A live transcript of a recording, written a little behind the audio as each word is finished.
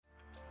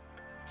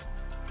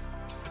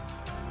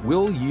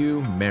Will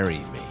you marry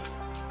me?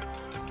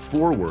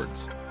 4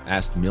 words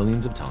asked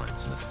millions of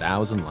times in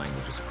 1,000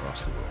 languages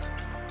across the world.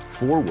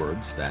 4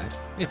 words that,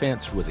 if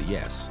answered with a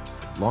yes,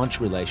 launch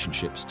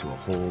relationships to a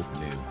whole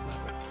new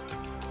level.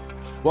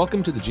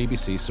 Welcome to the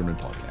GBC Sermon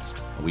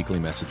Podcast, a weekly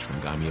message from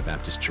Gymea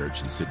Baptist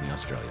Church in Sydney,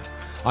 Australia.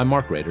 I'm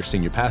Mark Rader,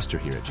 Senior Pastor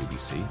here at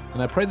GBC,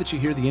 and I pray that you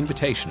hear the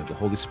invitation of the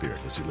Holy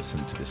Spirit as you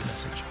listen to this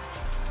message.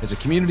 As a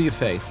community of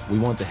faith, we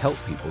want to help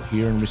people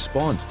hear and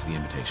respond to the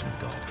invitation of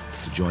God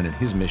to join in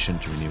His mission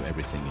to renew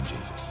everything in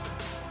Jesus.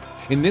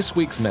 In this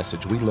week's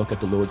message, we look at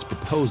the Lord's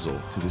proposal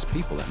to His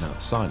people at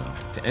Mount Sinai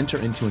to enter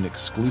into an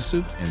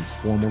exclusive and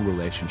formal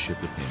relationship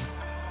with Him.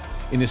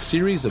 In a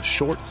series of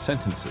short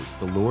sentences,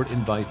 the Lord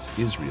invites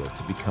Israel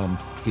to become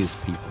His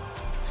people.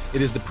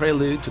 It is the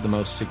prelude to the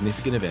most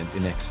significant event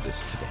in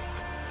Exodus to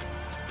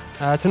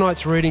date.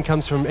 Tonight's reading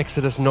comes from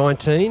Exodus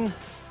 19,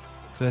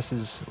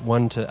 verses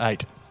 1 to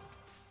 8.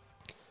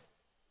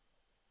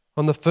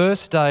 On the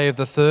first day of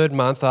the 3rd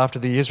month after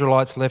the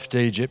Israelites left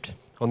Egypt,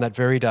 on that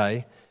very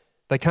day,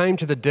 they came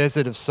to the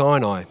desert of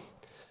Sinai.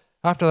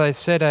 After they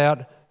set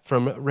out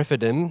from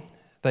Rephidim,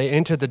 they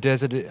entered the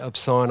desert of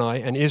Sinai,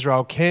 and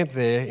Israel camped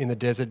there in the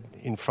desert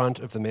in front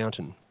of the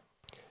mountain.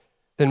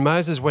 Then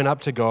Moses went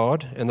up to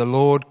God, and the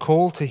Lord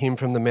called to him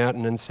from the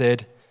mountain and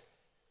said,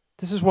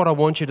 "This is what I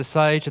want you to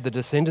say to the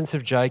descendants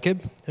of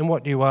Jacob, and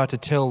what you are to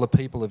tell the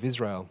people of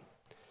Israel.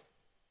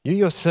 You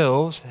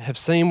yourselves have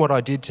seen what I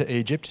did to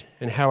Egypt,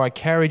 and how I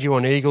carried you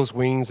on eagle's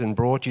wings and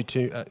brought you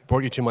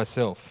to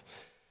myself.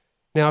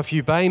 Now if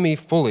you obey me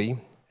fully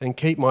and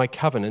keep my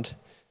covenant,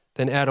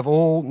 then out of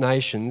all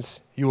nations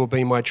you will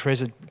be my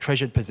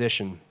treasured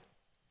possession.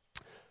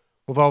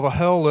 Although the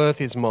whole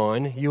earth is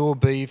mine, you will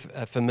be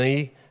for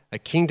me a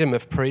kingdom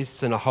of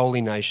priests and a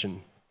holy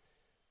nation."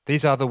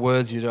 These are the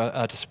words you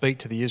are to speak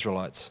to the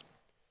Israelites.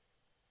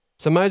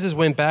 So Moses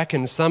went back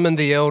and summoned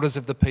the elders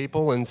of the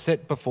people and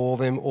set before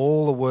them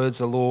all the words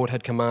the Lord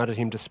had commanded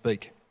him to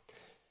speak.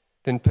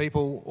 Then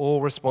people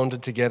all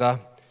responded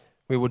together,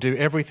 "We will do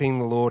everything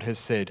the Lord has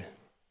said."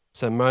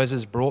 So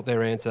Moses brought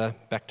their answer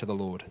back to the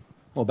Lord.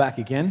 Well, back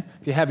again.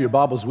 If you have your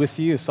Bibles with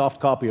you, a soft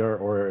copy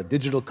or a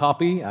digital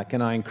copy,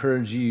 can I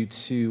encourage you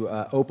to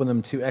open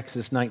them to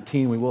Exodus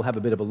 19. We will have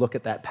a bit of a look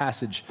at that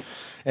passage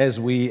as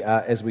we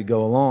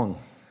go along.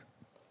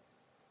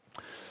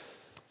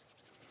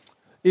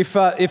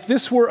 If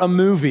this were a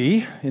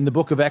movie in the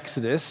book of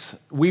Exodus,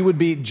 we would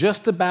be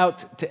just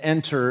about to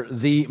enter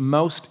the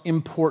most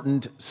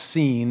important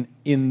scene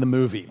in the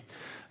movie.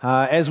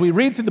 As we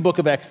read through the book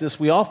of Exodus,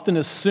 we often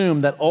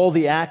assume that all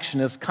the action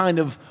has kind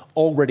of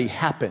already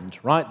happened,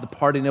 right? The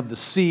parting of the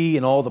sea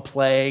and all the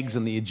plagues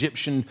and the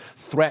Egyptian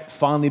threat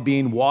finally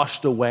being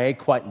washed away,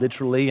 quite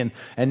literally. And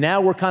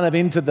now we're kind of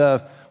into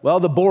the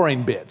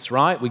boring bits,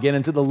 right? We get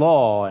into the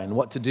law and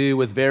what to do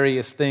with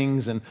various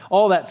things and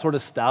all that sort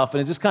of stuff.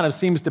 And it just kind of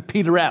seems to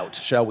peter out,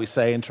 shall we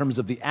say, in terms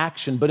of the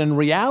action. But in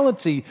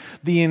reality,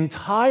 the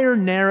entire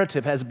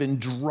narrative has been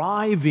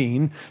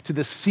driving to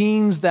the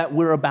scenes that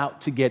we're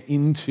about to get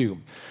into.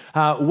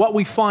 What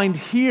we find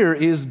here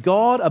is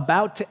God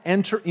about to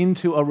enter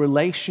into a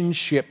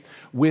relationship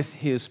with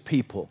His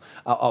people,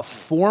 a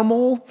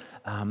formal,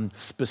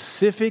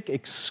 specific,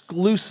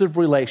 exclusive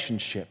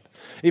relationship.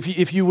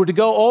 If you were to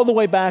go all the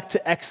way back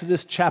to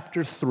Exodus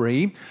chapter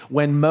 3,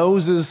 when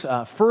Moses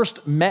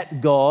first met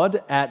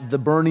God at the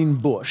burning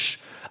bush,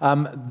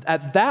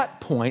 at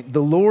that point,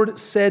 the Lord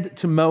said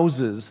to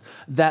Moses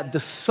that the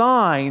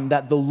sign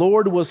that the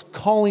Lord was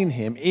calling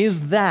him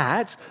is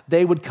that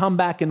they would come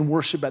back and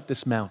worship at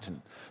this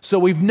mountain. So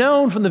we've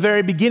known from the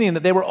very beginning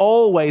that they were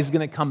always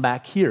going to come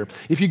back here.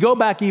 If you go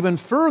back even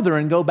further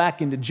and go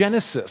back into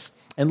Genesis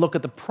and look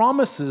at the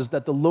promises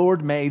that the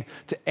Lord made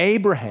to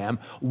Abraham,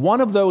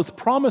 one of those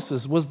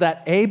promises was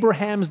that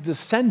Abraham's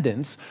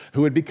descendants,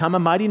 who would become a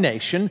mighty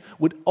nation,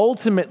 would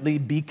ultimately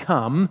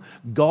become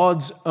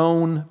God's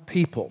own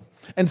people.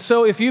 And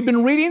so if you've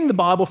been reading the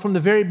Bible from the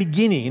very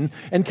beginning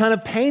and kind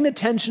of paying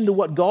attention to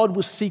what God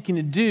was seeking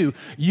to do,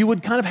 you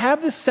would kind of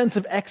have this sense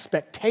of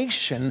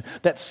expectation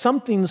that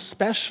something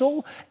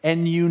special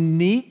and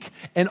unique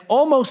and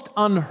almost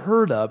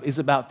unheard of is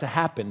about to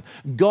happen.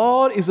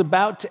 God is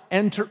about to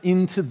enter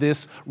into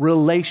this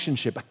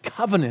relationship, a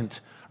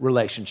covenant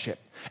relationship.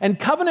 And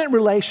covenant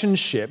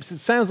relationships, it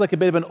sounds like a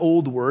bit of an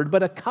old word,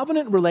 but a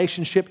covenant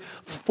relationship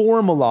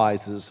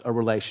formalizes a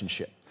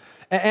relationship.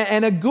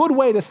 And a good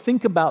way to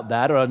think about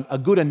that, or a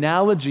good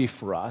analogy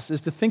for us,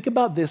 is to think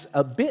about this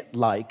a bit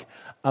like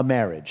a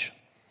marriage.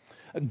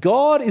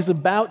 God is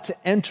about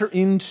to enter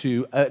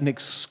into an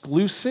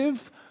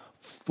exclusive,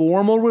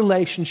 formal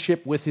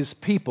relationship with His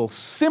people,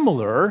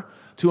 similar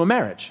to a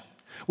marriage,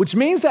 which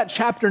means that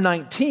chapter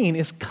 19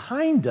 is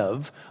kind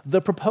of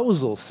the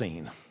proposal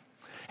scene.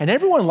 And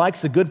everyone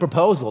likes a good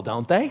proposal,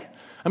 don't they?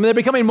 I mean, they're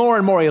becoming more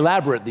and more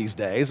elaborate these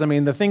days. I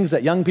mean, the things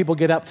that young people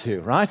get up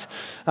to, right?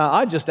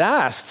 I just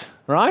asked,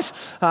 right?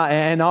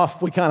 And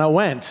off we kind of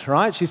went,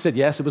 right? She said,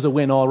 yes, it was a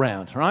win all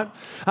around, right?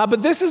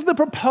 But this is the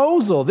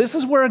proposal. This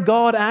is where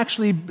God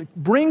actually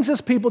brings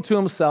his people to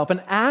himself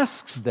and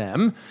asks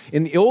them,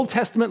 in the Old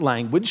Testament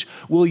language,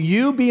 will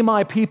you be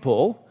my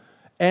people?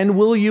 And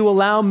will you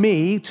allow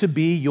me to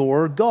be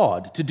your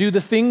God, to do the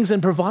things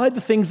and provide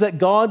the things that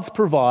God's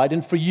provide,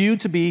 and for you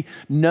to be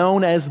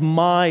known as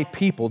my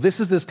people? This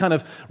is this kind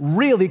of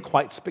really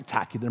quite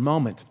spectacular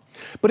moment.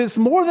 But it's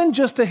more than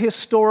just a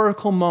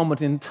historical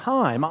moment in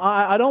time.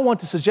 I don't want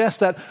to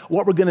suggest that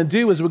what we're going to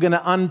do is we're going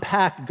to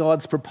unpack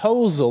God's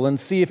proposal and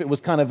see if it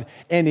was kind of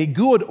any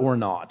good or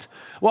not.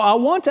 What I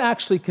want to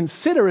actually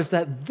consider is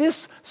that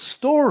this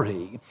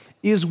story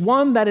is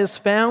one that is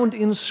found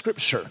in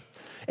Scripture.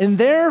 And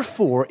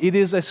therefore, it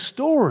is a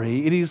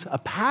story, it is a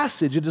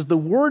passage, it is the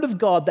Word of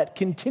God that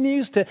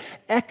continues to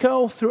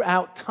echo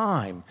throughout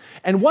time.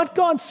 And what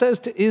God says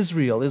to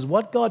Israel is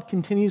what God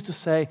continues to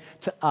say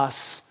to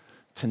us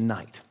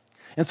tonight.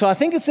 And so I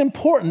think it's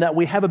important that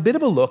we have a bit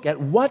of a look at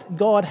what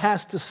God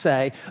has to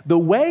say, the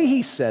way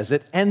he says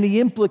it, and the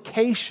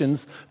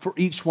implications for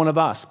each one of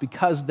us,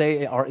 because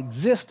they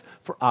exist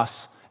for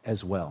us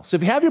as well. So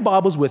if you have your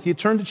Bibles with you,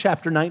 turn to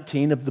chapter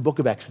 19 of the book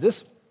of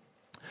Exodus.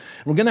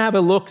 We're going to have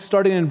a look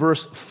starting in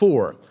verse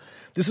 4.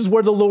 This is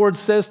where the Lord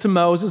says to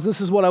Moses,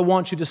 this is what I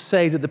want you to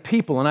say to the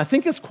people. And I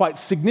think it's quite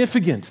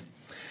significant.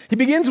 He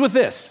begins with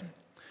this.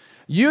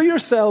 You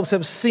yourselves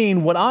have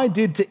seen what I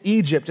did to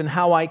Egypt and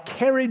how I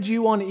carried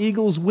you on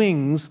eagle's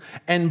wings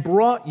and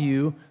brought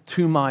you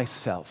to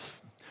myself.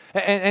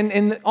 And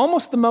in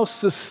almost the most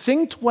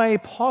succinct way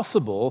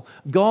possible,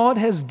 God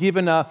has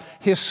given a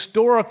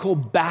historical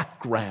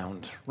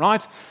background,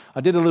 right? I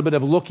did a little bit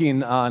of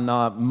looking on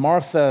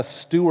Martha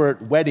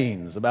Stewart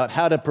weddings about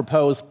how to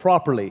propose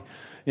properly.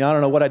 You know, I don't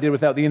know what I did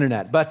without the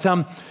internet. But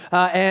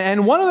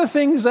and one of the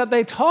things that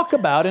they talk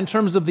about in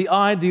terms of the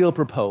ideal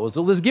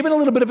proposal is giving a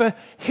little bit of a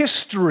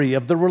history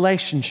of the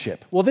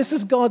relationship. Well, this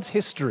is God's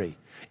history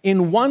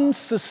in one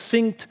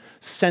succinct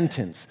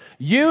sentence.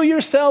 You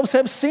yourselves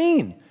have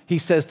seen, he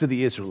says to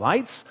the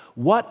Israelites,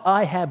 what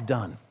I have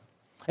done.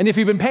 And if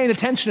you've been paying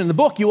attention in the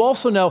book, you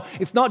also know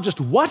it's not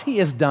just what he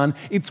has done,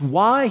 it's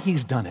why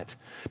he's done it.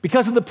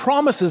 Because of the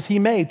promises he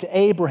made to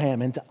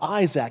Abraham and to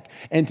Isaac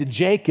and to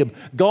Jacob,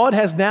 God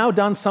has now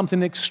done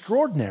something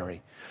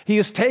extraordinary. He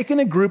has taken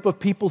a group of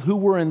people who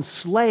were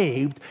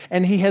enslaved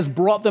and he has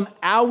brought them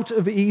out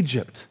of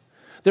Egypt.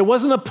 There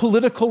wasn't a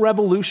political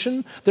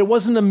revolution. There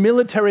wasn't a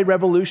military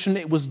revolution.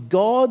 It was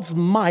God's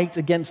might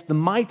against the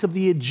might of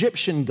the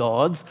Egyptian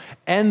gods,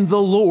 and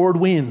the Lord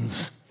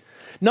wins.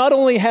 Not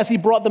only has he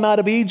brought them out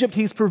of Egypt,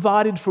 he's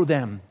provided for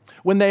them.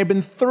 When they've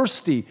been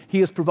thirsty, he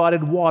has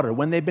provided water.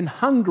 When they've been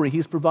hungry,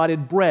 he's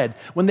provided bread.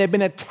 When they've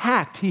been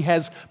attacked, he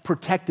has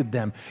protected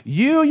them.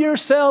 You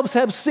yourselves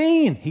have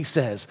seen, he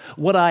says,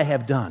 what I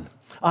have done.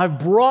 I've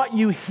brought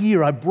you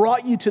here. I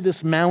brought you to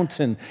this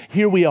mountain.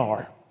 Here we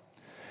are.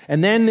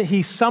 And then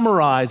he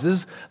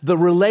summarizes the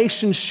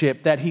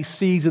relationship that he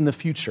sees in the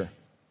future.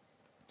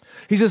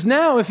 He says,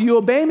 now if you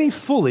obey me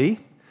fully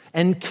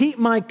and keep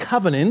my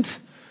covenant,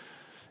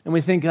 and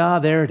we think,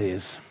 there it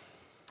is.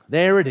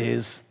 There it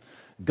is.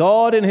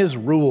 God and his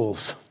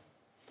rules.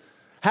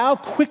 How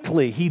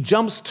quickly he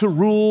jumps to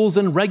rules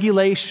and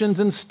regulations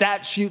and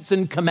statutes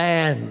and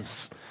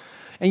commands.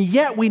 And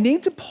yet we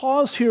need to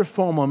pause here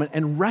for a moment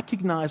and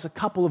recognize a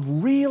couple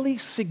of really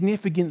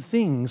significant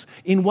things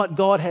in what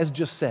God has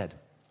just said.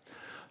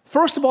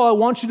 First of all, I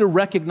want you to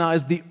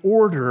recognize the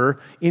order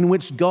in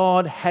which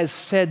God has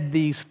said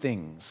these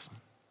things.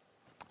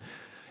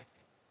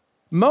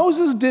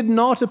 Moses did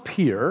not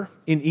appear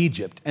in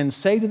Egypt and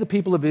say to the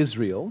people of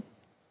Israel,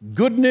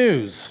 good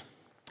news,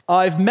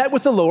 I've met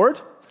with the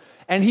Lord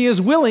and he is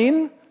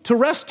willing to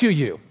rescue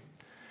you.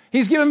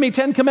 He's given me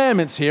 10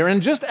 commandments here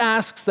and just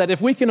asks that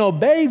if we can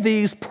obey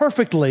these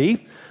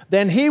perfectly,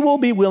 then he will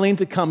be willing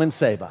to come and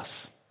save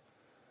us.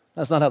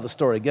 That's not how the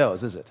story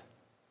goes, is it?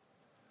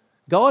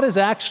 God has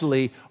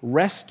actually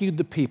rescued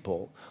the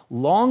people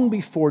long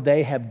before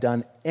they have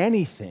done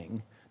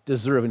anything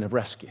deserving of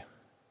rescue.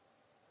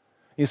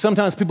 You know,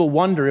 sometimes people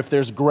wonder if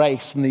there's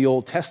grace in the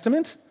Old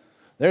Testament.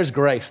 There's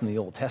grace in the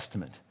Old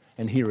Testament,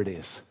 and here it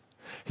is.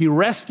 He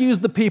rescues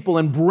the people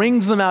and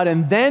brings them out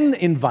and then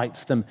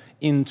invites them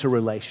into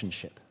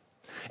relationship.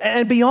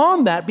 And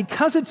beyond that,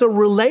 because it's a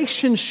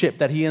relationship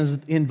that he is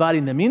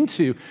inviting them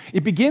into,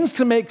 it begins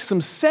to make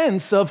some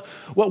sense of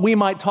what we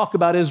might talk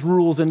about as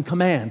rules and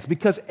commands,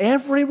 because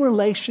every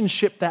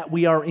relationship that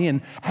we are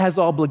in has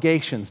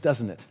obligations,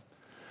 doesn't it?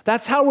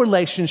 That's how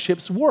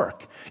relationships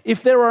work.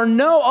 If there are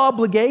no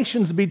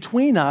obligations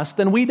between us,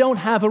 then we don't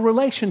have a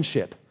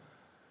relationship.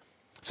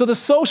 So the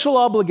social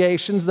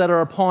obligations that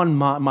are upon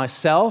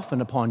myself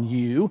and upon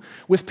you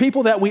with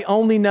people that we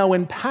only know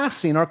in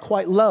passing are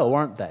quite low,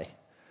 aren't they?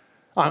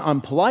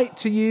 I'm polite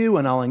to you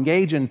and I'll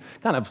engage in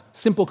kind of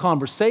simple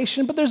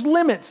conversation, but there's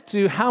limits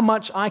to how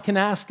much I can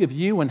ask of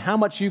you and how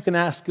much you can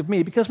ask of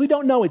me because we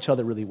don't know each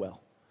other really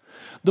well.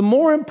 The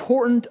more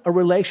important a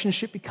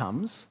relationship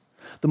becomes,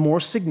 the more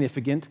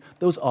significant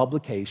those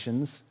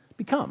obligations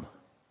become.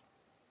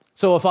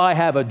 So if I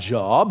have a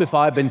job, if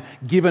I've been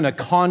given a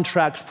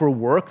contract for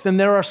work, then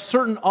there are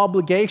certain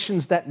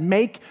obligations that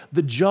make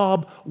the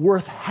job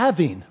worth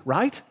having,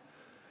 right?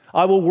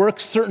 I will work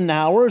certain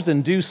hours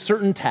and do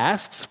certain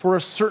tasks for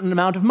a certain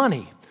amount of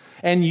money.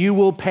 And you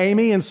will pay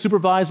me and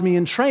supervise me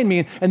and train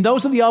me. And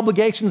those are the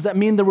obligations that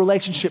mean the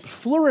relationship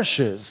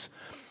flourishes.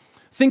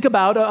 Think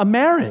about a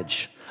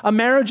marriage. A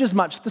marriage is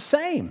much the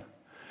same.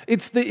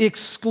 It's the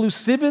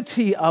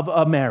exclusivity of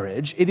a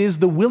marriage. It is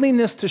the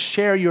willingness to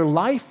share your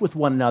life with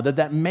one another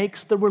that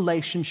makes the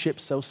relationship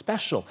so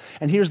special.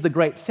 And here's the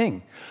great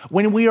thing.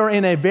 When we are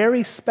in a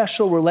very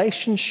special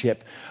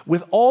relationship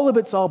with all of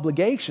its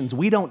obligations,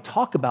 we don't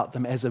talk about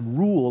them as a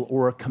rule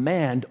or a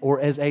command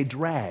or as a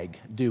drag,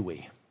 do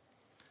we?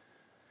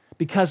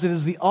 Because it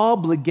is the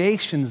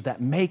obligations that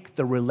make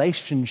the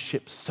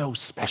relationship so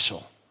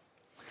special.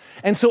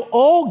 And so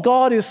all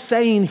God is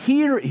saying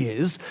here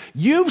is,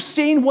 you've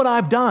seen what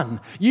I've done.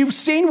 You've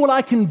seen what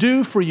I can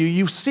do for you.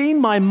 You've seen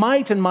my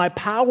might and my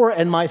power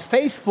and my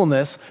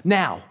faithfulness.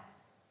 Now,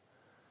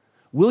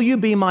 will you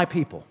be my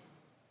people?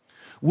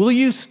 Will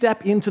you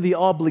step into the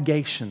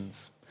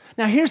obligations?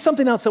 Now, here's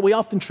something else that we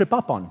often trip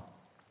up on.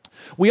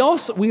 We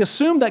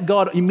assume that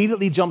God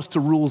immediately jumps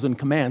to rules and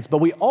commands, but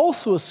we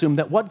also assume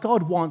that what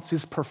God wants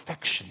is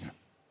perfection.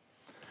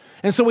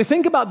 And so we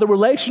think about the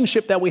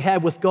relationship that we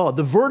have with God,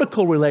 the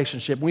vertical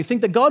relationship, and we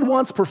think that God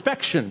wants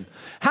perfection.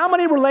 How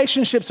many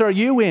relationships are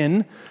you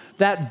in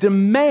that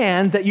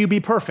demand that you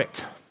be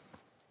perfect?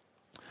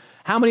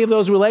 How many of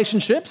those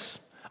relationships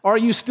are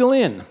you still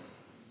in?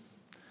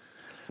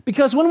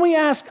 Because when we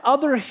ask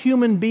other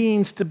human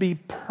beings to be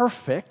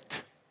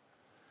perfect,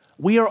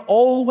 we are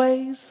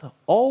always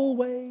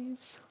going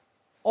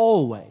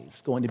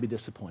to be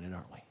disappointed,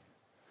 aren't we?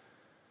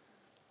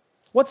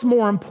 What's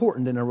more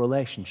important in a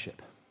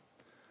relationship?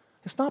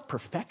 It's not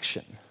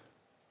perfection.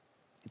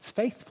 It's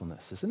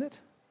faithfulness, isn't it?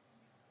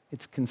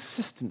 It's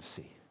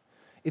consistency.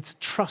 It's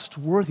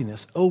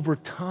trustworthiness over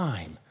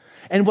time.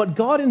 And what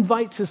God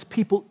invites his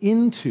people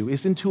into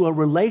is into a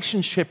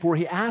relationship where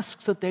he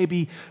asks that they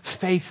be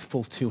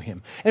faithful to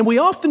him. And we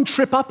often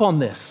trip up on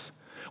this.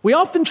 We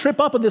often trip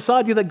up on this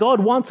idea that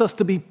God wants us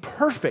to be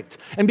perfect.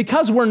 And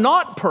because we're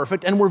not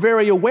perfect and we're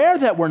very aware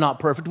that we're not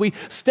perfect, we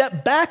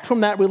step back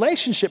from that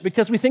relationship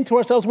because we think to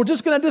ourselves, we're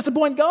just going to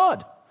disappoint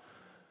God.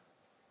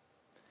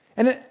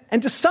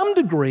 And to some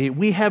degree,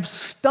 we have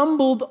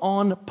stumbled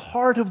on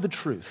part of the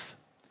truth.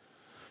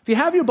 If you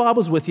have your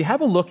Bibles with you, have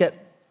a look at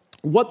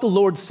what the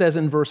Lord says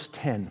in verse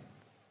 10.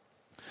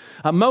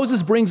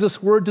 Moses brings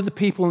this word to the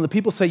people, and the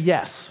people say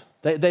yes.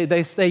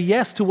 They say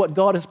yes to what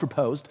God has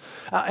proposed.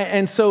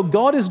 And so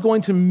God is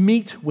going to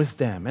meet with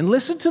them. And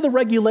listen to the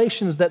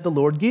regulations that the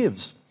Lord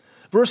gives.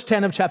 Verse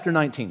 10 of chapter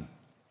 19.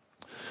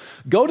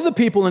 Go to the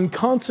people and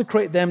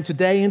consecrate them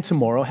today and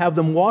tomorrow. Have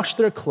them wash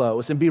their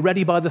clothes and be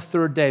ready by the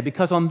third day.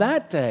 Because on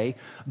that day,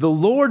 the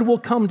Lord will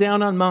come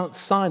down on Mount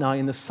Sinai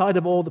in the sight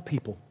of all the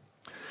people.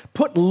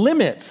 Put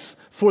limits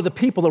for the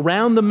people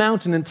around the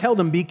mountain and tell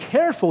them, be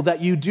careful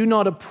that you do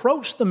not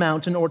approach the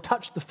mountain or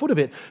touch the foot of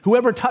it.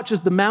 Whoever touches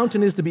the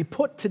mountain is to be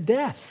put to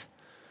death.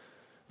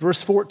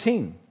 Verse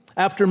 14.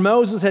 After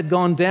Moses had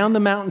gone down the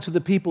mountain to the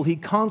people, he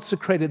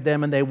consecrated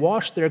them and they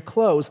washed their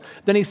clothes.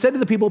 Then he said to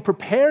the people,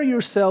 prepare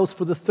yourselves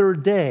for the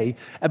third day,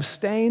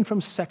 abstain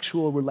from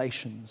sexual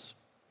relations.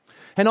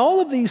 And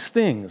all of these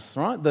things,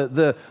 right?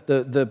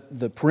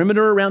 The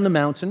perimeter around the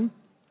mountain,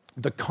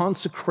 the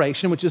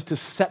consecration, which is to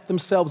set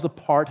themselves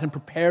apart and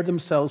prepare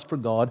themselves for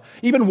God,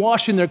 even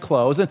washing their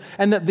clothes,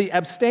 and that the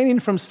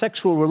abstaining from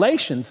sexual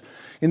relations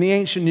in the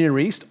ancient Near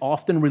East,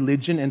 often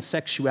religion and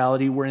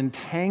sexuality were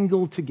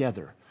entangled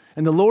together.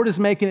 And the Lord is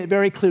making it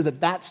very clear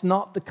that that's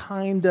not the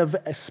kind of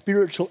a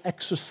spiritual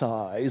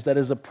exercise that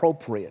is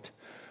appropriate.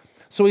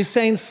 So he's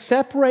saying,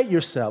 separate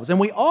yourselves. And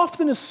we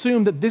often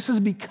assume that this is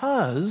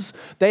because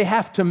they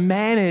have to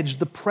manage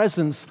the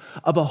presence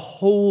of a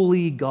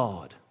holy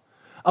God,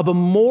 of a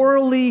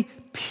morally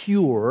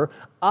pure,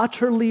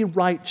 utterly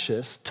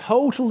righteous,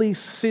 totally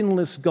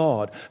sinless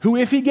God, who,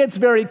 if he gets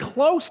very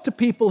close to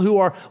people who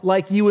are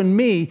like you and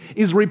me,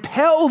 is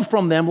repelled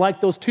from them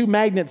like those two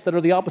magnets that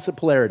are the opposite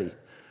polarity.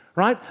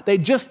 Right? They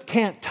just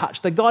can't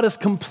touch. That God is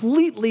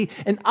completely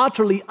and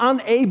utterly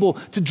unable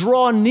to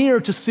draw near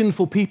to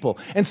sinful people.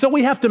 And so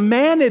we have to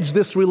manage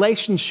this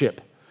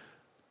relationship,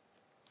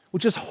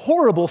 which is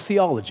horrible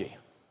theology.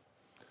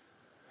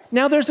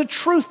 Now, there's a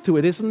truth to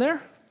it, isn't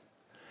there?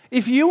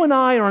 If you and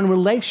I are in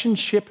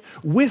relationship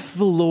with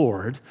the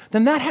Lord,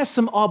 then that has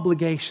some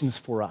obligations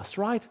for us,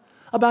 right?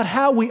 About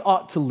how we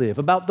ought to live,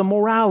 about the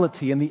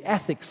morality and the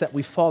ethics that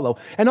we follow,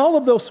 and all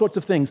of those sorts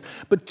of things.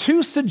 But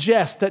to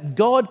suggest that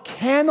God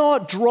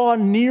cannot draw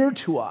near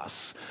to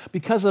us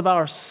because of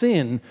our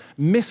sin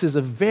misses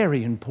a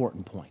very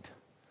important point.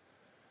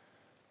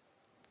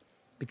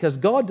 Because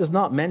God does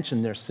not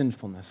mention their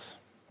sinfulness.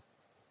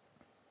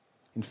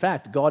 In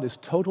fact, God is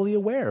totally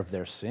aware of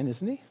their sin,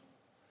 isn't he?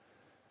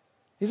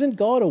 Isn't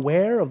God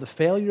aware of the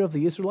failure of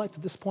the Israelites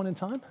at this point in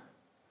time?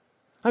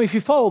 I mean, if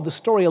you follow the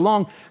story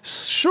along,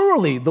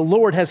 surely the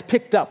Lord has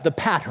picked up the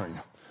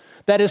pattern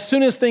that as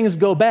soon as things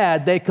go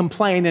bad, they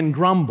complain and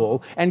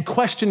grumble and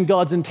question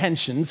God's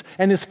intentions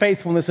and his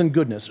faithfulness and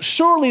goodness.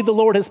 Surely the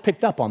Lord has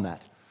picked up on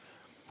that.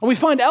 And we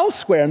find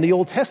elsewhere in the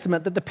Old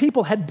Testament that the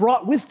people had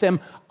brought with them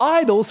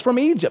idols from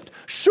Egypt.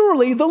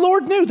 Surely the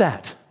Lord knew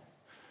that.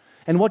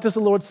 And what does the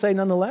Lord say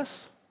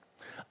nonetheless?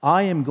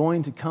 I am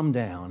going to come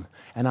down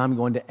and I'm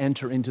going to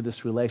enter into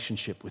this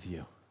relationship with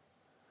you.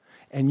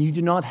 And you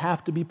do not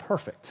have to be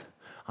perfect.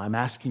 I'm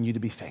asking you to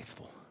be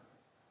faithful.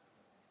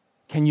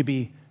 Can you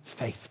be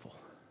faithful?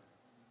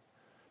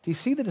 Do you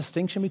see the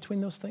distinction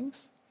between those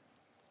things?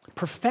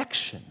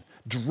 Perfection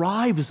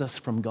drives us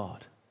from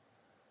God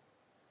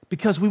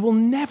because we will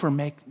never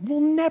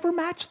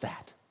match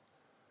that.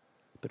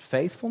 But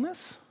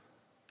faithfulness,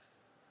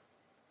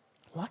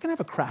 well, I can have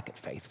a crack at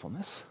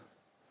faithfulness.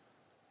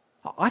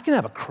 I can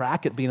have a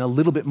crack at being a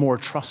little bit more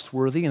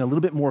trustworthy and a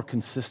little bit more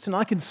consistent.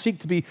 I can seek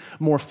to be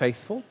more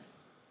faithful.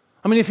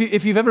 I mean,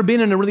 if you've ever been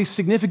in a really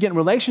significant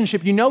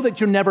relationship, you know that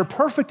you're never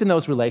perfect in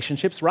those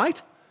relationships,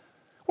 right?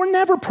 We're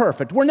never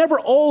perfect. We're never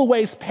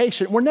always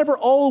patient. We're never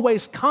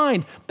always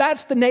kind.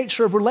 That's the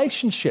nature of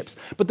relationships.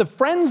 But the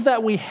friends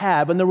that we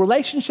have and the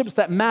relationships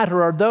that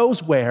matter are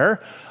those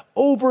where,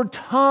 over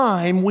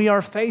time, we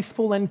are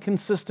faithful and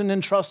consistent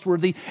and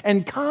trustworthy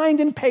and kind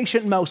and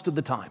patient most of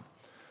the time.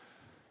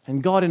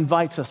 And God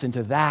invites us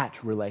into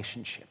that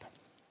relationship.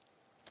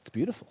 It's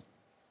beautiful.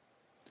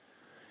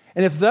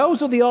 And if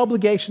those are the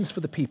obligations for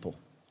the people,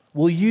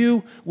 will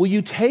you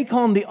take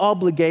on the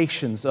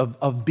obligations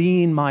of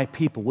being my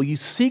people? Will you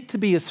seek to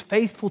be as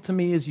faithful to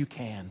me as you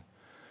can?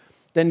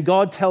 Then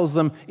God tells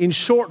them in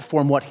short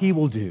form what he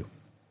will do.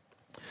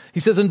 He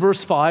says in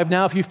verse 5,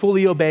 now if you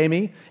fully obey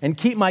me and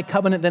keep my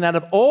covenant, then out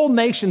of all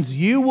nations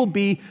you will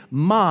be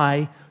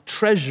my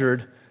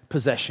treasured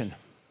possession.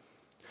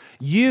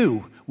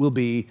 You will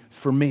be,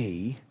 for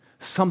me,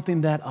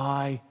 something that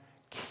I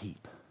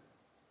keep.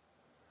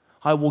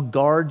 I will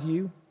guard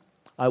you.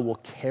 I will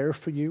care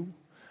for you.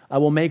 I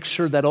will make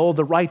sure that all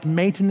the right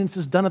maintenance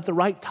is done at the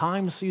right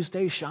time so you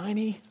stay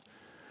shiny.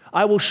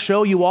 I will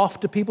show you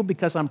off to people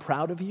because I'm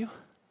proud of you.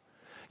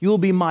 You will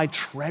be my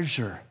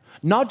treasure,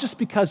 not just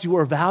because you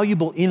are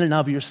valuable in and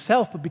of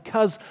yourself, but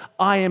because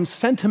I am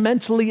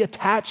sentimentally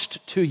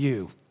attached to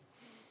you.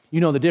 You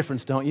know the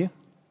difference, don't you?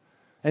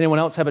 Anyone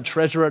else have a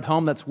treasure at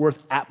home that's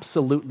worth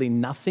absolutely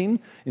nothing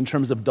in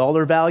terms of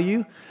dollar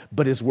value,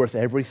 but is worth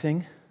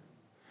everything?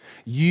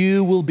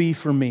 You will be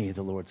for me,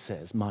 the Lord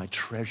says, my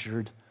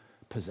treasured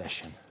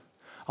possession.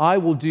 I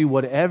will do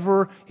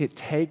whatever it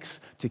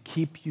takes to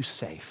keep you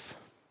safe,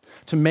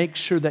 to make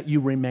sure that you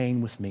remain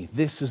with me.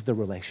 This is the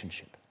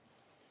relationship.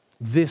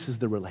 This is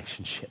the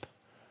relationship.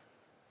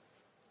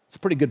 It's a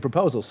pretty good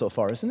proposal so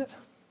far, isn't it?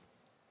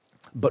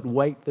 But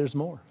wait, there's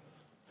more.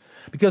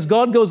 Because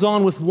God goes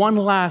on with one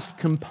last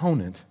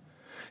component.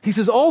 He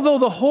says, although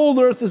the whole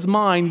earth is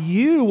mine,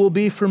 you will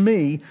be for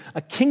me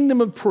a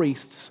kingdom of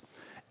priests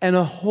and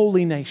a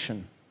holy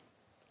nation.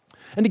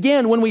 And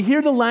again, when we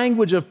hear the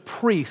language of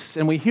priests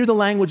and we hear the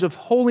language of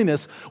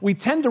holiness, we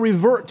tend to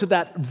revert to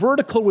that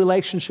vertical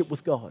relationship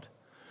with God.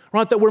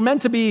 Right? That we're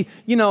meant to be,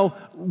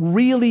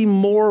 really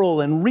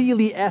moral and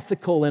really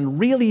ethical and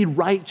really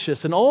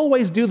righteous and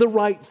always do the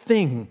right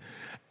thing.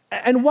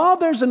 And while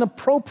there's an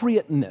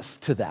appropriateness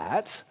to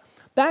that,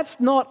 that's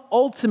not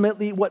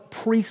ultimately what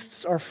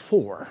priests are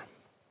for.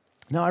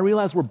 Now, I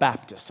realize we're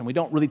Baptists and we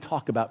don't really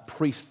talk about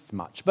priests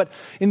much, but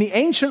in the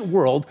ancient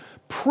world,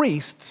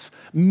 priests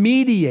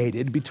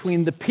mediated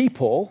between the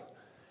people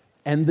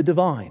and the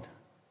divine.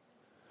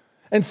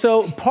 And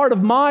so part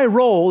of my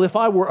role, if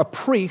I were a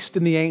priest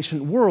in the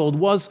ancient world,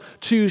 was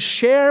to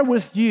share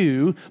with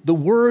you the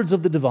words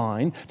of the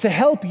divine, to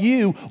help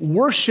you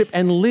worship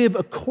and live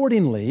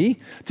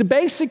accordingly, to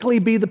basically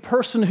be the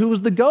person who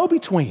was the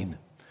go-between.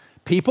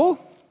 People,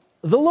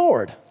 the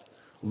Lord.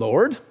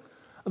 Lord,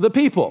 the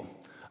people.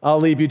 I'll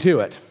leave you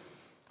to it.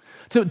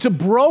 To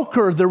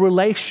broker the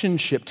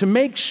relationship, to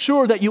make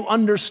sure that you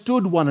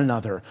understood one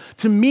another,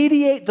 to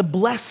mediate the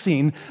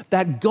blessing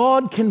that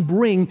God can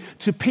bring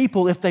to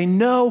people if they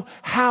know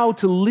how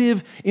to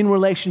live in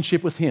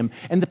relationship with Him.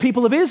 And the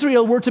people of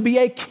Israel were to be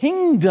a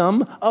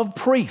kingdom of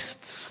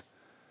priests,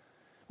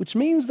 which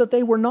means that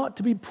they were not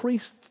to be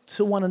priests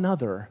to one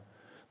another.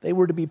 They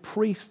were to be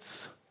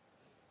priests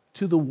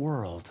to the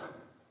world.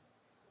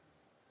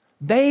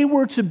 They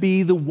were to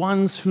be the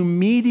ones who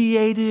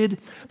mediated.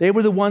 They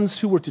were the ones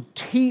who were to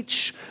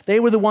teach. They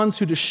were the ones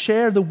who to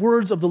share the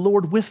words of the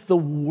Lord with the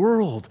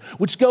world,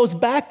 which goes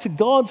back to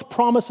God's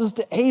promises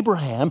to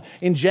Abraham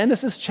in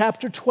Genesis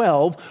chapter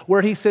 12,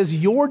 where He says,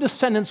 your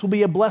descendants will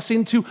be a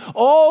blessing to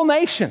all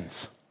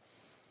nations.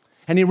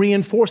 And He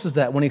reinforces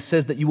that when He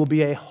says that you will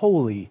be a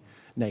holy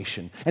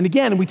nation. And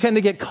again, we tend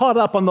to get caught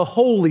up on the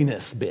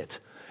holiness bit,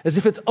 as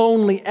if it's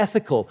only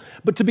ethical.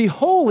 But to be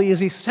holy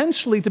is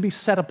essentially to be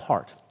set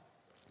apart.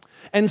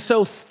 And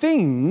so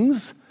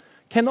things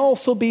can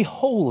also be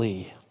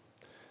holy.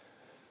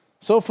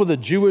 So for the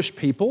Jewish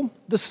people,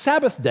 the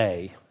Sabbath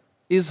day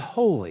is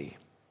holy.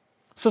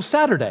 So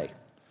Saturday,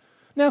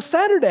 Now,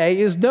 Saturday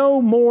is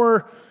no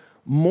more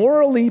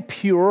morally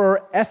pure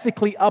or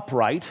ethically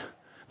upright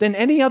than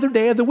any other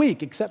day of the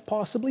week, except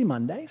possibly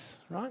Mondays,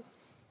 right?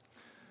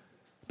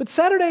 But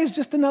Saturday is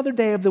just another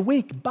day of the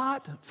week,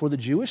 but for the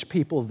Jewish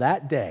people,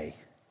 that day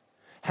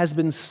has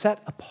been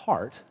set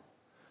apart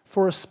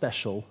for a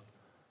special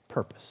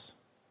purpose.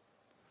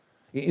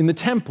 In the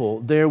temple,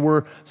 there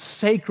were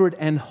sacred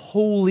and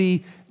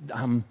holy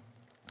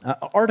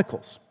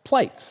articles,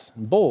 plates,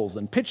 and bowls,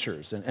 and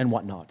pitchers, and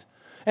whatnot.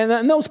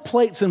 And those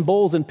plates and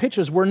bowls and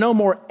pitchers were no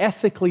more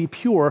ethically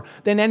pure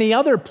than any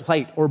other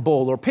plate or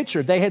bowl or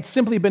pitcher. They had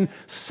simply been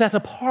set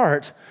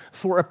apart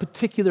for a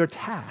particular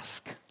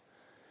task.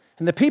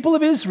 And the people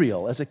of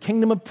Israel, as a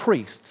kingdom of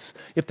priests,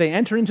 if they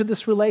enter into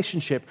this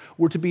relationship,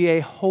 were to be a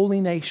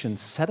holy nation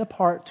set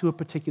apart to a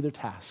particular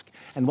task.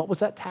 And what was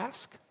that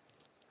task?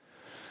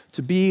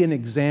 To be an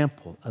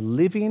example, a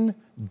living,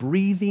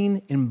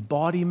 breathing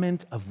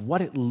embodiment of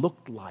what it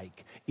looked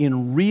like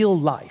in real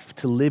life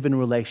to live in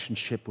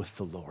relationship with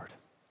the Lord.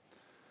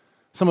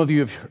 Some of you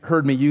have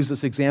heard me use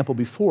this example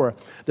before.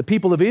 The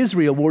people of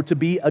Israel were to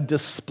be a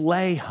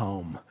display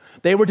home.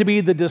 They were to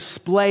be the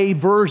display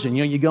version.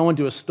 You go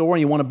into a store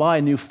and you want to buy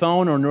a new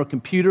phone or a new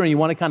computer and you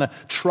want to kind of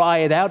try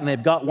it out, and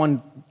they've got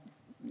one,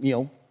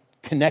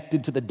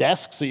 connected to the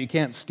desk so you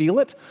can't steal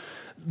it.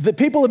 The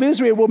people of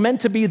Israel were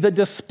meant to be the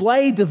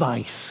display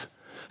device.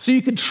 So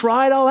you could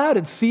try it all out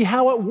and see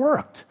how it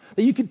worked.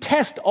 That you could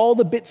test all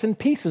the bits and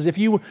pieces. If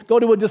you go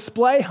to a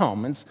display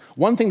home, it's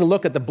one thing to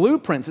look at the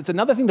blueprints. It's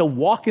another thing to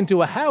walk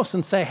into a house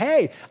and say,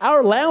 hey,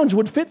 our lounge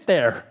would fit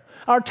there.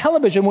 Our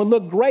television would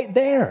look great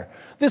there.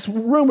 This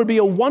room would be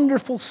a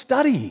wonderful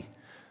study.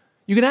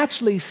 You can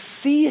actually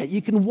see it.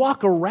 You can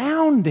walk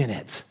around in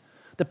it.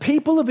 The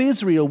people of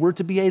Israel were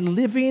to be a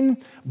living,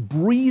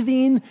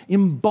 breathing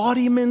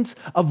embodiment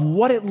of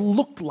what it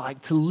looked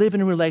like to live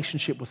in a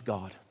relationship with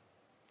God.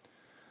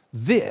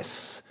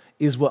 This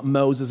is what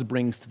Moses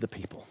brings to the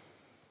people.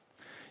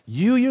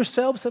 You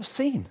yourselves have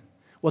seen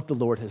what the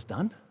Lord has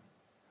done.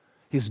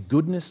 His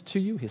goodness to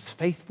you, his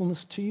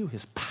faithfulness to you,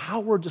 his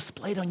power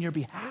displayed on your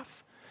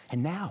behalf.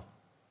 And now,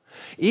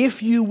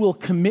 if you will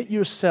commit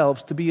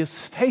yourselves to be as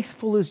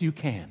faithful as you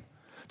can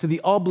to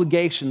the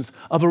obligations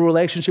of a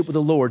relationship with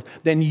the Lord,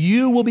 then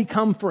you will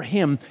become for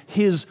him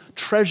his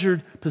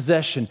treasured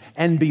possession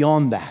and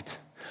beyond that.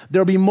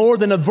 There'll be more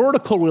than a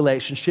vertical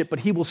relationship,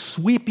 but he will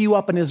sweep you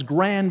up in his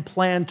grand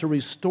plan to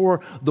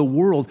restore the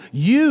world.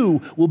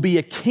 You will be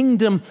a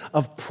kingdom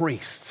of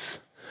priests.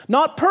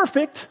 Not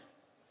perfect,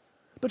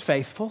 but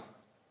faithful,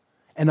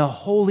 and a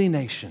holy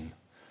nation.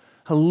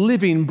 A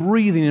living,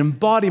 breathing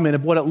embodiment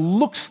of what it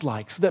looks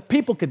like so that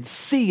people could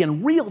see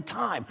in real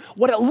time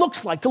what it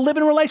looks like to live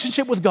in a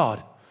relationship with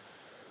God.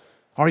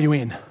 Are you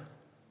in?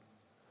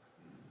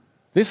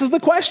 This is the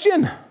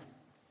question.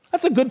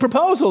 That's a good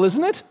proposal,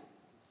 isn't it?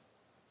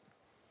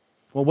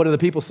 Well, what do the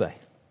people say?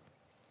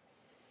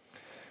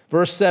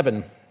 Verse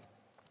 7,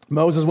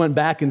 Moses went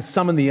back and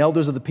summoned the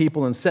elders of the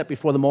people and set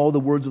before them all the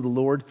words of the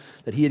Lord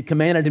that he had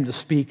commanded him to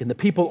speak. And the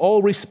people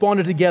all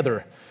responded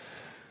together,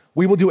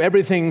 we will do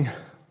everything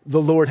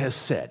the Lord has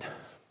said.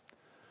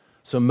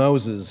 So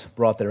Moses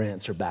brought their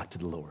answer back to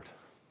the Lord.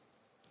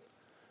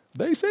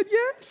 They said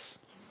yes.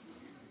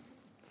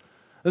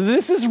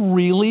 This is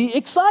really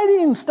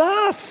exciting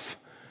stuff.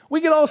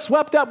 We get all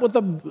swept up with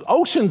the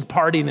oceans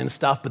partying and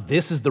stuff, but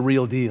this is the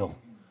real deal.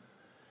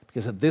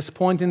 Because at this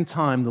point in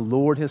time, the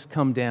Lord has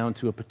come down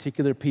to a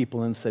particular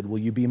people and said, will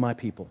you be my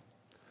people?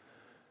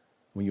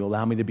 Will you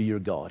allow me to be your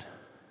God?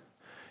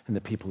 And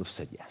the people have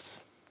said yes.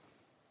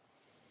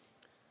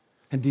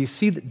 And do you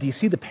see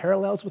the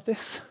parallels with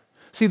this?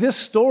 See, this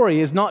story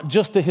is not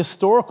just a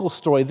historical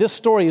story. This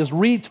story is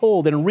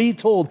retold and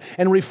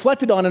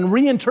reflected on and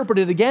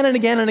reinterpreted again and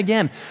again and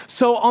again.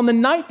 So on the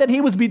night that he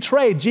was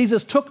betrayed,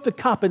 Jesus took the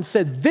cup and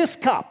said, this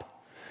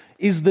cup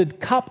is the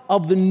cup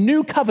of the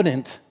new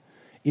covenant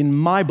in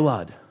my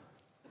blood.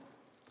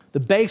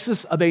 The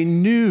basis of a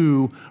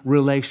new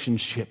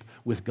relationship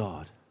with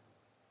God.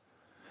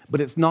 But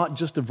it's not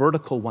just a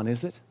vertical one,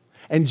 is it?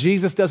 And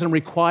Jesus doesn't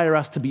require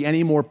us to be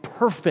any more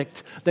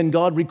perfect than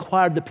God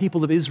required the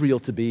people of Israel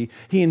to be.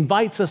 He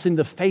invites us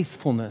into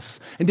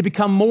faithfulness and to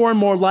become more and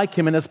more like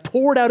him, and has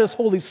poured out his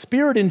Holy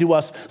Spirit into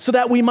us so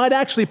that we might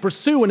actually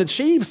pursue and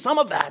achieve some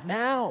of that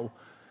now.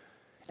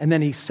 And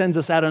then he sends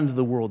us out into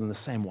the world in the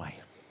same way.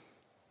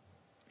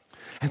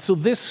 And so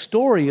this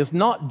story is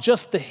not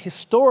just the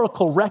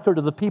historical record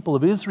of the people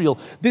of Israel.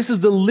 This is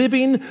the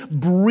living,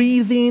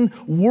 breathing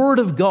Word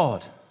of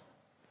God.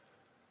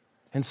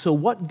 And so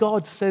what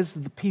God says to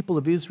the people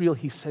of Israel,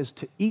 he says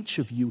to each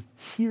of you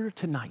here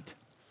tonight,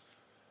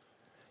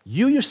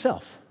 you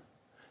yourself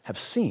have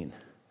seen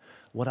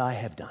what I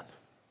have done,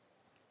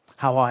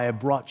 how I have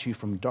brought you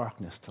from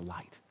darkness to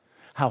light,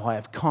 how I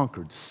have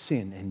conquered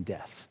sin and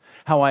death,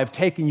 how I have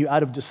taken you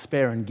out of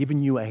despair and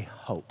given you a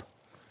hope.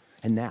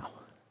 And now,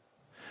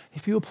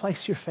 if you will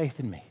place your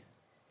faith in me,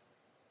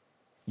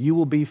 you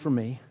will be for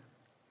me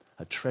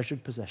a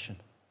treasured possession,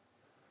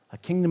 a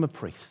kingdom of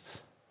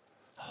priests,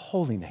 a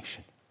holy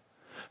nation,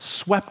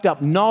 swept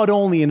up not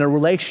only in a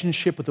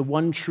relationship with the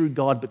one true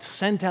God, but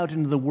sent out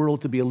into the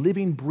world to be a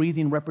living,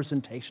 breathing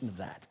representation of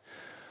that.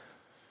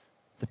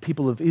 The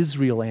people of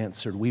Israel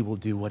answered, "We will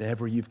do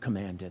whatever you've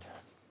commanded."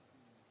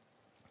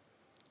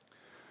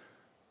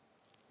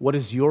 What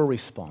is your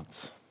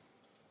response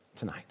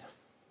tonight?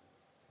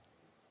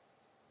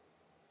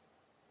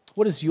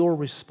 What is your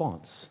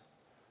response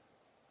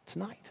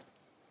tonight?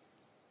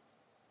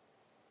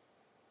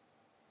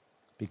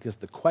 Because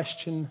the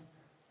question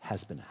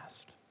has been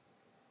asked.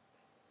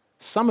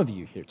 Some of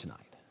you here tonight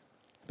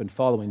have been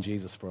following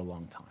Jesus for a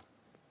long time.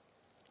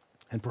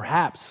 And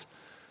perhaps,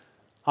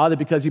 either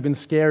because you've been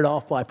scared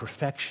off by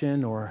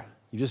perfection or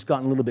you've just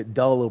gotten a little bit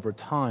dull over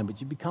time,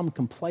 but you've become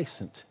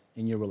complacent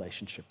in your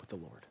relationship with the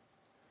Lord.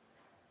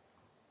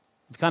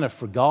 You've kind of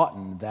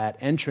forgotten that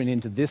entering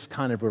into this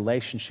kind of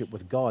relationship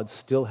with God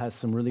still has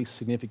some really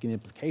significant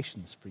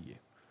implications for you.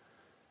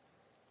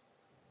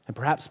 And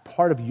perhaps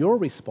part of your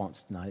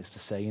response tonight is to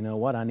say, you know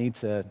what, I need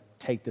to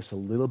take this a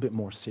little bit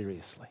more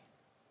seriously.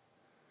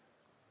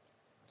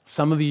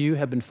 Some of you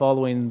have been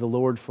following the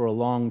Lord for a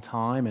long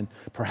time, and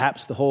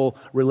perhaps the whole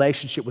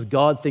relationship with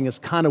God thing has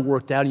kind of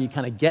worked out, and you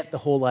kind of get the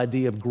whole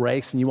idea of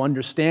grace, and you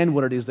understand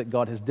what it is that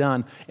God has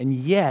done, and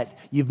yet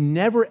you've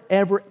never,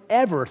 ever,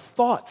 ever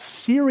thought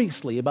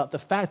seriously about the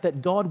fact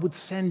that God would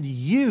send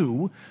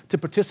you to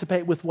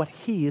participate with what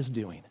He is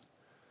doing.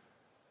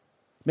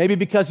 Maybe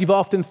because you've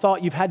often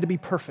thought you've had to be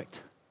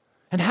perfect.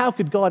 And how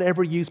could God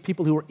ever use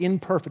people who are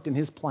imperfect in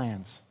His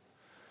plans?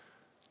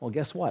 Well,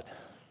 guess what?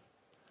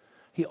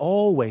 He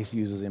always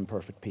uses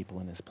imperfect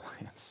people in His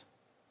plans.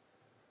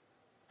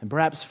 And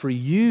perhaps for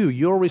you,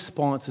 your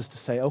response is to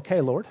say, okay,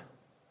 Lord,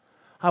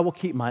 I will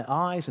keep my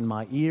eyes and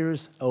my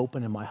ears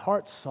open and my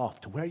heart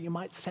soft to where you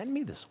might send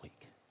me this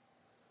week.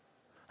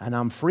 And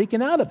I'm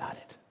freaking out about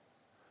it,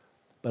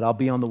 but I'll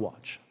be on the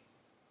watch.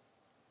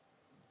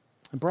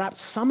 And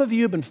perhaps some of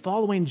you have been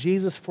following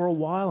Jesus for a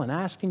while and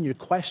asking your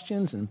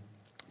questions and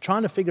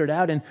trying to figure it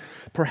out. And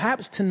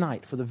perhaps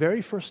tonight, for the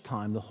very first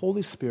time, the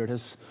Holy Spirit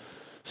has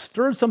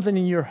stirred something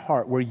in your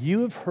heart where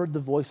you have heard the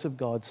voice of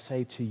God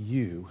say to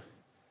you,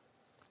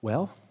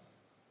 well,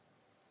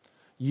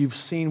 you've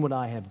seen what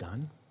I have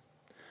done.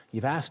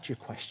 You've asked your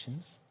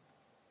questions.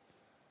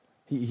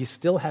 You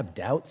still have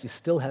doubts. You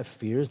still have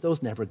fears.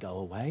 Those never go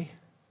away.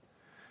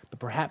 But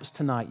perhaps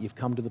tonight you've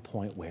come to the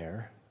point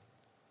where,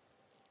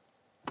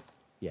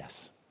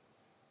 yes,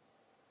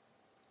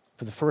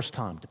 for the first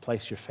time to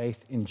place your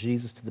faith in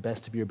Jesus to the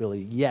best of your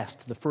ability. Yes,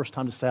 for the first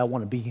time to say, I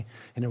want to be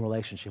in a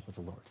relationship with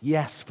the Lord.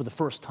 Yes, for the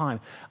first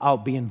time, I'll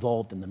be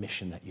involved in the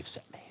mission that you've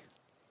set me.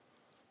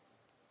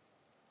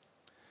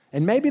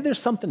 And maybe there's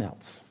something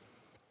else.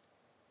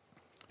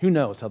 Who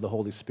knows how the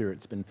Holy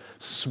Spirit's been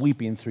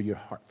sweeping through your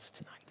hearts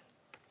tonight.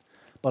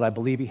 But I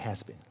believe He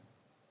has been.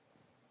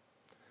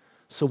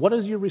 So what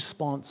is your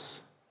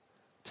response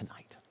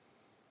tonight?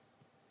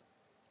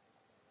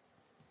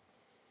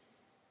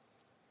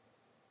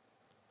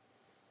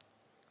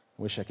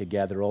 I wish I could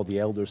gather all the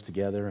elders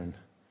together and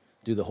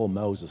do the whole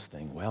Moses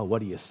thing. Well,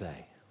 what do you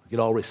say? We could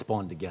all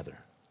respond together.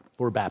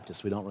 We're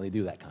Baptists. We don't really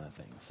do that kind of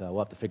thing. So we'll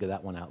have to figure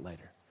that one out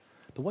later.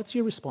 But what's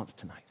your response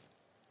tonight?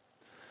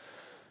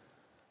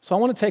 So I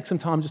want to take some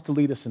time just to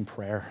lead us in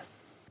prayer.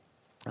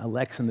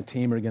 Lex and the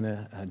team are going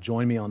to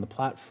join me on the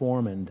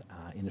platform, and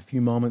in a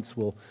few moments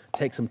we'll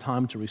take some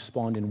time to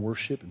respond in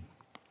worship. And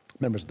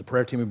members of the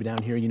prayer team will be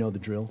down here. You know the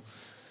drill.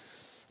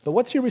 But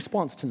what's your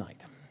response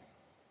tonight?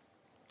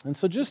 And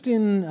so just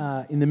in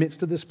the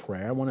midst of this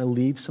prayer, I want to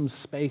leave some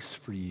space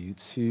for you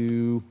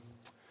to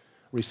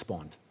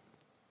respond.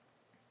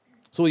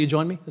 So will you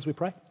join me as we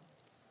pray?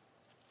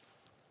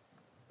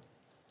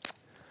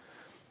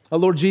 Oh,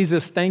 Lord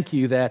Jesus, thank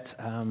you that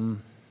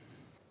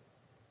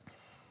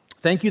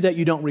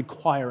you don't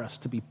require us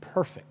to be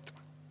perfect,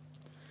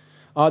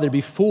 either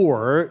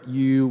before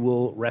you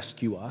will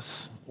rescue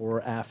us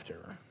or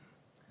after.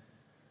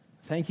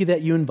 Thank you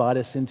that you invite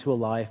us into a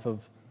life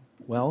of,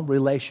 well,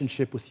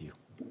 relationship with you.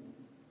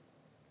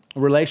 A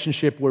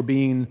relationship where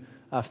being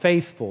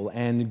faithful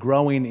and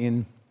growing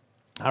in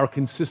our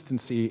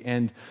consistency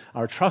and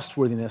our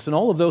trustworthiness and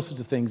all of those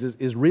sorts of things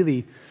is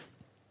really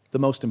the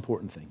most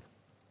important thing.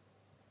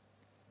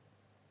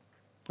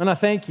 And I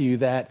thank you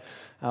that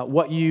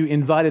what you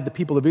invited the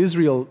people of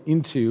Israel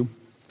into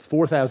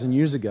 4,000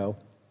 years ago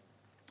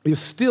is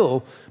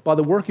still, by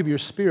the work of your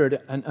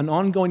Spirit, an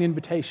ongoing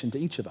invitation to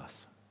each of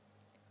us.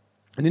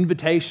 An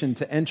invitation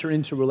to enter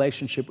into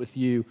relationship with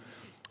you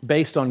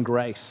based on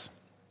grace,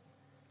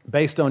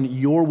 based on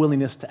your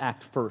willingness to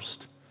act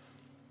first.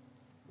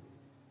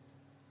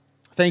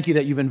 Thank you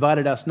that you've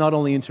invited us not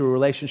only into a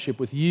relationship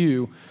with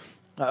you,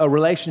 a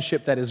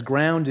relationship that is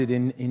grounded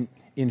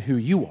in who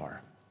you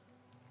are,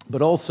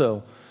 but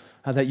also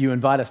that you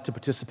invite us to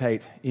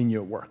participate in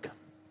your work.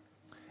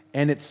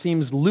 And it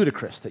seems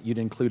ludicrous that you'd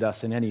include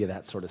us in any of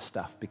that sort of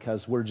stuff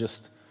because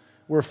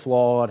we're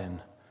flawed and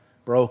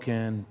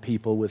broken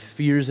people with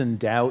fears and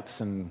doubts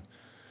and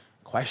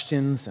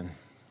questions and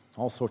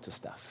all sorts of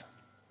stuff.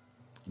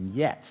 And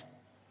yet,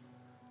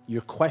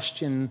 your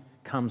question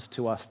comes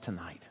to us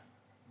tonight.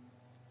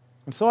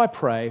 And so I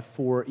pray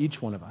for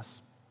each one of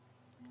us,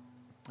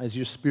 as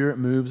your Spirit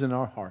moves in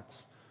our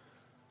hearts,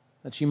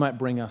 that you might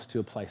bring us to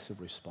a place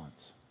of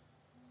response.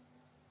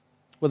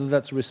 Whether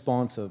that's a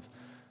response of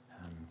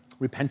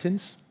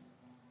repentance,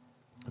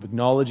 of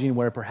acknowledging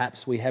where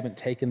perhaps we haven't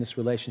taken this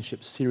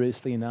relationship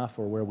seriously enough,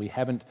 or where we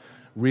haven't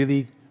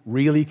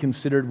really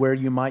considered where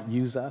you might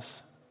use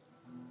us.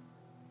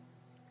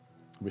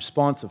 A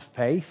response of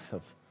faith,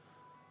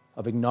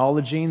 of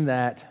acknowledging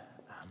that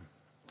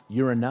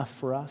you're enough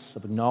for us,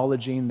 of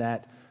acknowledging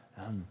that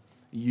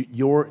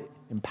your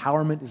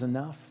empowerment is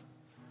enough,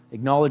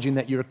 acknowledging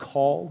that your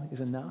call is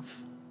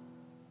enough,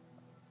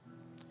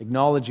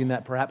 acknowledging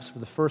that perhaps for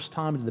the first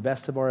time, to the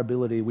best of our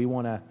ability, we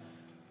want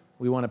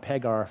to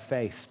peg our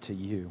faith to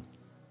you.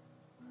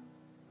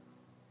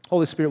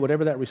 Holy Spirit,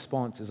 whatever that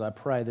response is, I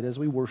pray that as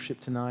we worship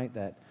tonight,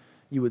 that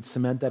you would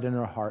cement that in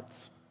our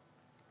hearts,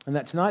 and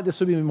that tonight this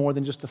would be more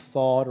than just a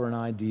thought or an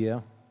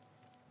idea,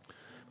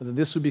 but that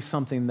this would be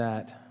something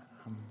that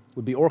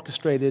would be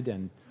orchestrated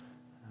and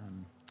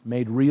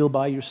made real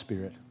by your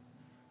Spirit,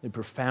 and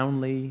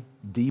profoundly,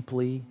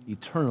 deeply,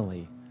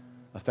 eternally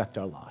affect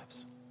our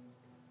lives.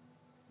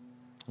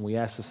 And we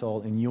ask this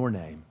all in your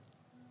name.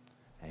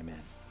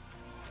 Amen.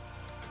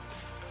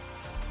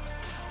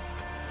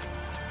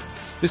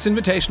 This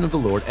invitation of the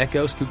Lord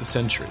echoes through the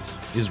centuries,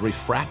 is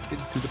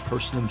refracted through the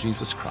person of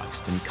Jesus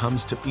Christ, and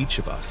comes to each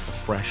of us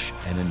afresh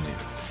and anew.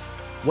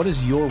 What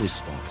is your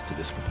response to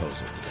this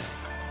proposal today?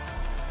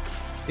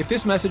 If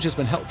this message has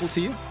been helpful to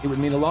you, it would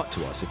mean a lot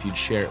to us if you'd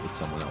share it with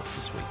someone else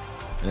this week.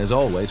 And as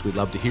always, we'd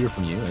love to hear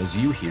from you as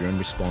you hear and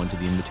respond to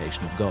the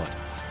invitation of God.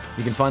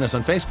 You can find us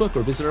on Facebook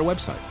or visit our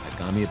website at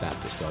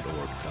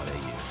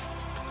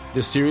gamiabaptist.org.au.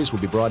 This series will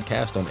be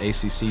broadcast on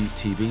ACC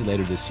TV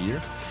later this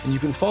year, and you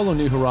can follow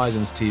New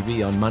Horizons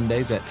TV on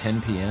Mondays at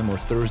 10 p.m. or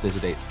Thursdays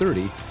at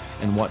 8:30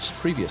 and watch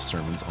previous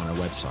sermons on our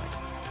website.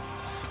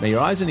 May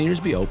your eyes and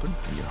ears be open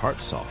and your heart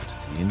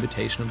soft to the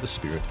invitation of the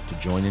Spirit to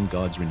join in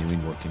God's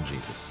renewing work in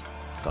Jesus.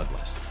 God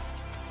bless.